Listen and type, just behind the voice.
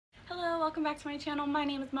welcome back to my channel. My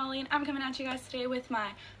name is Molly and I'm coming at you guys today with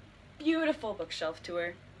my beautiful bookshelf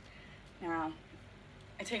tour. Now,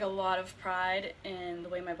 I take a lot of pride in the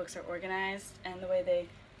way my books are organized and the way they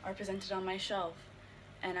are presented on my shelf.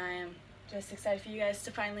 And I am just excited for you guys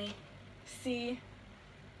to finally see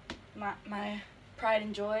my pride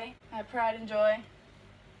and joy. My pride and joy.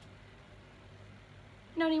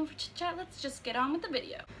 No need for chit chat, let's just get on with the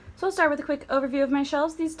video. So I'll start with a quick overview of my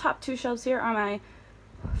shelves. These top two shelves here are my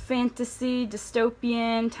fantasy,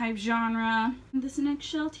 dystopian type genre. This next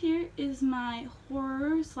shelf here is my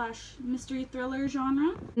horror / mystery thriller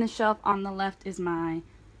genre. And the shelf on the left is my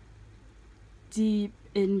deep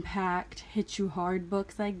impact, hit you hard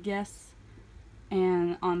books, I guess.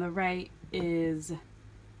 And on the right is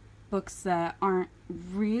books that aren't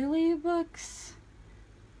really books,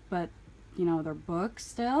 but you know, they're books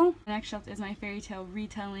still. The next shelf is my fairy tale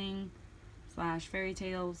retelling / fairy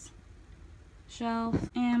tales shelf.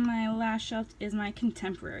 And my last shelf is my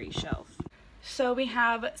contemporary shelf. So we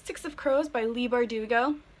have Six of Crows by Leigh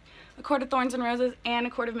Bardugo, A Court of Thorns and Roses, and A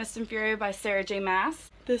Court of Mist and Fury by Sarah J. Maas.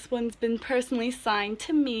 This one's been personally signed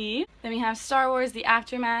to me. Then we have Star Wars The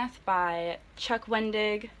Aftermath by Chuck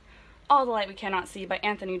Wendig, All the Light We Cannot See by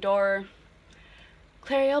Anthony Doerr,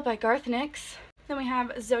 Clariel by Garth Nix. Then we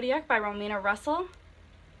have Zodiac by Romina Russell,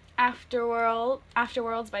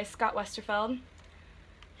 Afterworlds by Scott Westerfeld,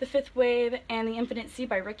 The Fifth Wave and the Infinite Sea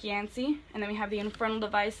by Rick Yancey, and then we have The Infernal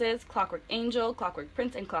Devices, Clockwork Angel, Clockwork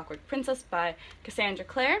Prince, and Clockwork Princess by Cassandra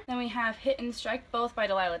Clare. Then we have Hit and Strike, both by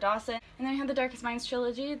Delilah Dawson, and then we have the Darkest Minds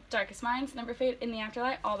trilogy, Darkest Minds, Never Fade, In the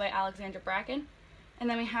Afterlight, all by Alexandra Bracken. And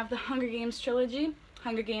then we have the Hunger Games trilogy,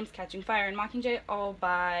 Hunger Games, Catching Fire, and Mockingjay, all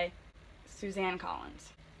by Suzanne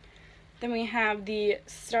Collins. Then we have the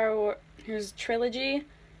Star Wars trilogy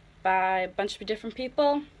by a bunch of different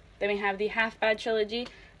people. Then we have the Half Bad trilogy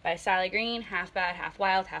by Sally Green, Half Bad, Half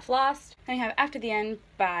Wild, Half Lost. Then we have After the End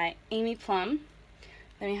by Amy Plum.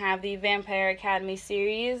 Then we have the Vampire Academy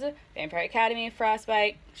series, Vampire Academy,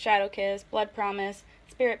 Frostbite, Shadow Kiss, Blood Promise,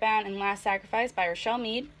 Spirit Bound, and Last Sacrifice by Rochelle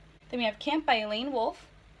Mead. Then we have Camp by Elaine Wolf,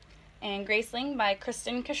 and Graceling by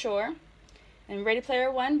Kristen Cashore, and Ready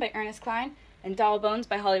Player One by Ernest Cline, and Doll Bones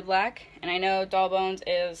by Holly Black. And I know Doll Bones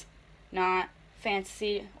is not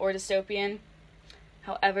fantasy or dystopian,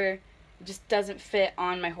 however, it just doesn't fit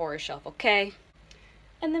on my horror shelf, okay?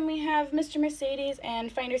 And then we have Mr. Mercedes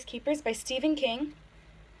and Finders Keepers by Stephen King,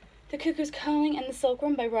 The Cuckoo's Calling and the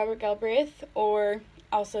Silkworm by Robert Galbraith, or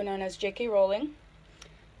also known as J.K. Rowling.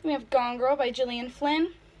 Then we have Gone Girl by Gillian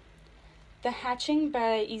Flynn, The Hatching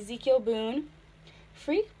by Ezekiel Boone,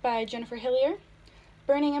 Freak by Jennifer Hillier,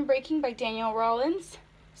 Burning and Breaking by Daniel Rollins,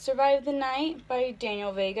 Survive the Night by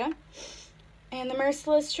Daniel Vega, and the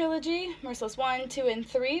Merciless trilogy, Merciless 1, 2, and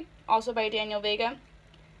 3, also by Daniel Vega.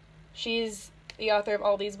 She's the author of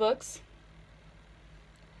all these books.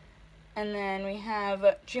 And then we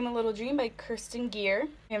have Dream a Little Dream by Kirsten Gear.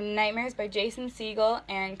 We have Nightmares by Jason Segel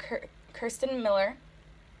and Kirsten Miller.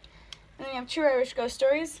 And then we have True Irish Ghost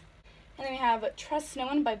Stories. And then we have Trust No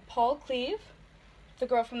One by Paul Cleave, The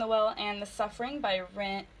Girl from the Well and the Suffering by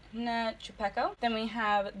Rena Chupeco. Then we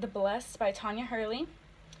have The Blessed by Tanya Hurley.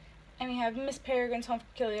 And we have Miss Peregrine's Home for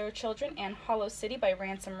Peculiar Children and Hollow City by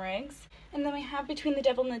Ransom Riggs. And then we have Between the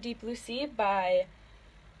Devil and the Deep Blue Sea by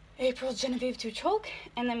April Genevieve Tucholk.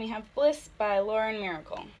 And then we have Bliss by Lauren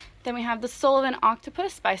Miracle. Then we have The Soul of an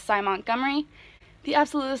Octopus by Cy Montgomery. The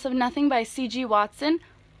Absoluteness of Nothing by C.G. Watson.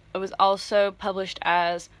 It was also published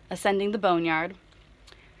as Ascending the Boneyard.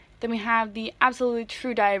 Then we have The Absolutely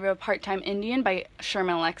True Diary of a Part-Time Indian by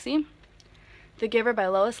Sherman Alexie, The Giver by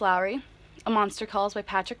Lois Lowry, A Monster Calls by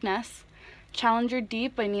Patrick Ness, Challenger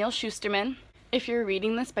Deep by Neil Shusterman, If You're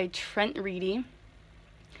Reading This by Trent Reedy,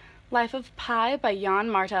 Life of Pi by Jan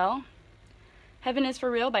Martel, Heaven is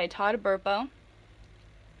for Real by Todd Burpo,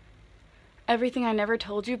 Everything I Never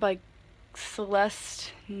Told You by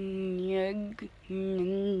Celeste Ng.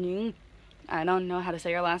 I don't know how to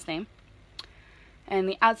say your last name. And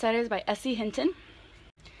The Outsiders by Essie Hinton.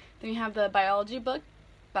 Then we have the biology book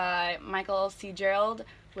by Michael C. Gerald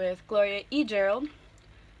with Gloria E. Gerald.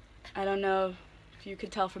 I don't know if you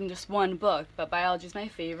could tell from just one book, but biology is my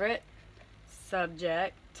favorite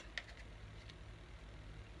subject.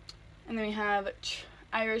 And then we have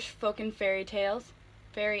Irish Folk and Fairy Tales,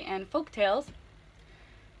 Fairy and Folk Tales.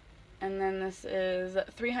 And then this is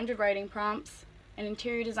 300 Writing Prompts, an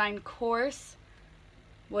interior design course,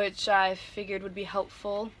 which I figured would be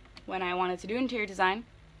helpful when I wanted to do interior design.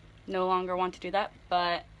 No longer want to do that,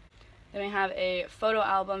 but then we have a photo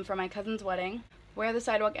album for my cousin's wedding, Where the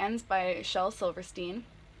Sidewalk Ends by Shel Silverstein.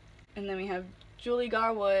 And then we have Julie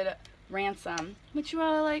Garwood, Ransom, which you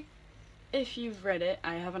really like if you've read it.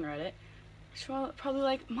 I haven't read it. She's probably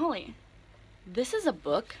like, Molly, this is a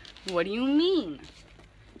book. What do you mean?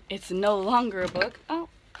 It's no longer a book. Oh,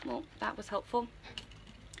 well, that was helpful.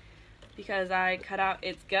 Because I cut out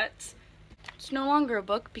its guts. It's no longer a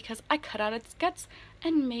book because I cut out its guts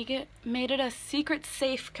and made it a secret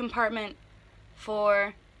safe compartment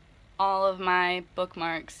for all of my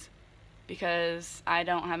bookmarks because I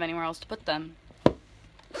don't have anywhere else to put them.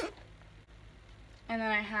 And then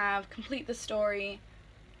I have Complete the Story,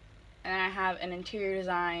 and I have an interior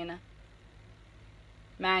design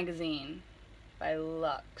magazine by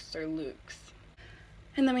Lux or Lux.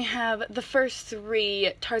 And then we have the first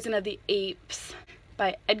 3 Tarzan of the Apes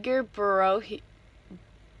by Edgar Burrows.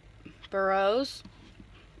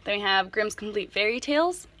 Then we have Grimm's Complete Fairy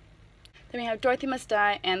Tales. Then we have Dorothy Must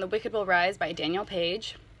Die and The Wicked Will Rise by Daniel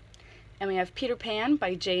Page. And we have Peter Pan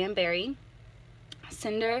by J.M. Barrie.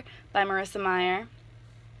 Cinder by Marissa Meyer.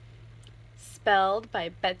 Spelled by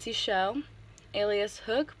Betsy Show. Alias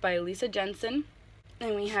Hook by Lisa Jensen.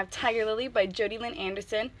 And we have Tiger Lily by Jodi Lynn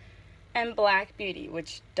Anderson. And Black Beauty,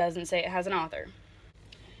 which doesn't say it has an author.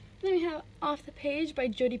 Then we have Off the Page by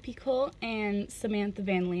Jodi Picoult and Samantha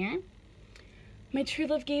Van Leer. My True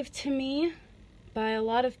Love Gave to Me by a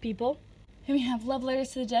lot of people. Then we have Love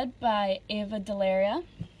Letters to the Dead by Ava Delaria.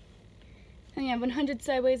 Then we have 100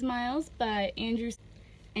 Sideways Miles by Andrew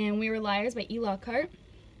and We Were Liars by E. Lockhart.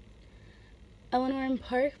 Eleanor in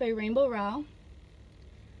Park by Rainbow Rowell.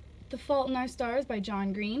 The Fault in Our Stars by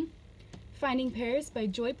John Green. Finding Paris by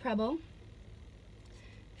Joy Preble.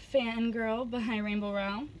 Fangirl by Rainbow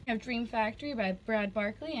Rowell. We have Dream Factory by Brad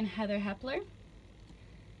Barkley and Heather Hepler.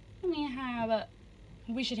 And we have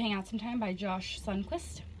We Should Hang Out Sometime by Josh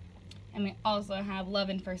Sundquist. And we also have Love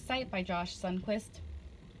at First Sight by Josh Sundquist.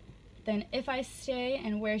 Then If I Stay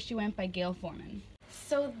and Where She Went by Gail Foreman.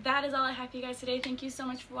 So that is all I have for you guys today. Thank you so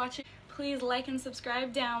much for watching. Please like and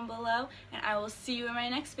subscribe down below, and I will see you in my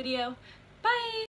next video. Bye!